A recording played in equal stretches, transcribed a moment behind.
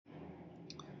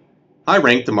I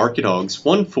rank the market hogs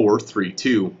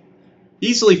 1-4-3-2,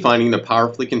 easily finding the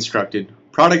powerfully constructed,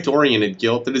 product-oriented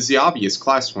gilt that is the obvious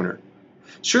class winner.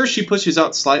 Sure, she pushes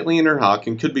out slightly in her hock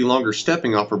and could be longer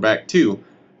stepping off her back too,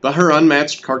 but her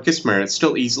unmatched carcass merit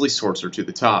still easily sorts her to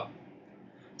the top.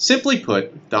 Simply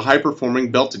put, the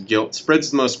high-performing belted gilt spreads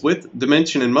the most width,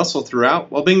 dimension, and muscle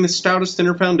throughout while being the stoutest in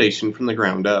her foundation from the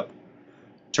ground up.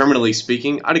 Terminally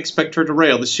speaking, I'd expect her to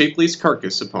rail the shapeliest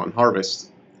carcass upon harvest.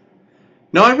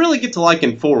 Now I really get to like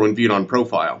N4 when viewed on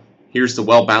profile. Here's the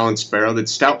well-balanced barrow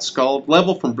that's stout-skulled,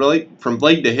 level from blade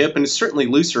to hip, and is certainly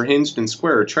looser hinged and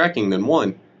squarer tracking than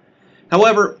 1.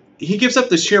 However, he gives up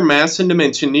the sheer mass and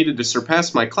dimension needed to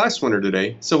surpass my class winner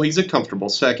today, so he's a comfortable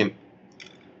second.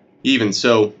 Even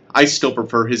so, I still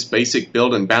prefer his basic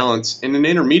build and balance in an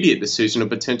intermediate decision of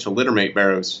potential littermate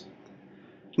barrows.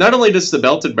 Not only does the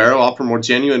belted barrow offer more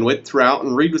genuine width throughout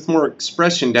and read with more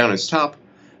expression down his top,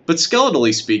 but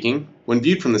skeletally speaking, when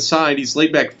viewed from the side, he's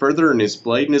laid back further in his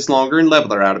blade and is longer and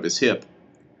leveler out of his hip.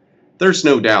 There's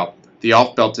no doubt, the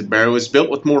off-belted barrow is built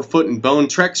with more foot and bone,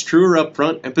 tracks truer up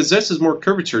front, and possesses more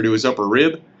curvature to his upper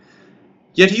rib.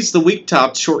 Yet he's the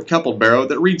weak-topped, short-coupled barrow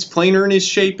that reads plainer in his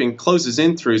shape and closes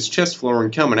in through his chest floor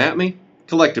and coming at me,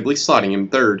 collectively slotting him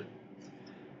third.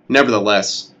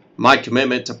 Nevertheless, my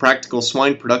commitment to practical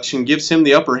swine production gives him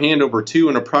the upper hand over 2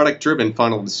 in a product-driven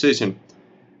final decision.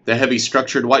 The heavy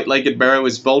structured white-legged barrow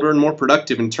is bolder and more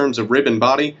productive in terms of rib and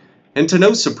body, and to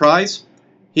no surprise,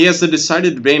 he has the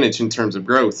decided advantage in terms of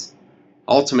growth.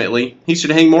 Ultimately, he should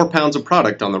hang more pounds of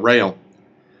product on the rail.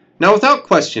 Now without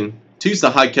question, 2's the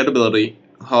high cutability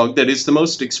hog that is the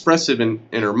most expressive in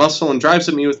her muscle and drives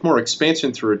at me with more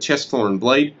expansion through her chest floor and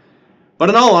blade, but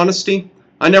in all honesty,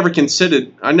 I never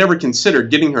considered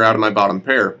getting her out of my bottom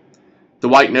pair. The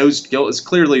white-nosed gilt is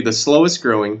clearly the slowest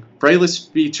growing,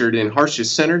 frailest featured, and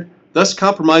harshest centered, thus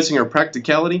compromising her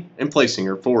practicality and placing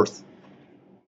her fourth.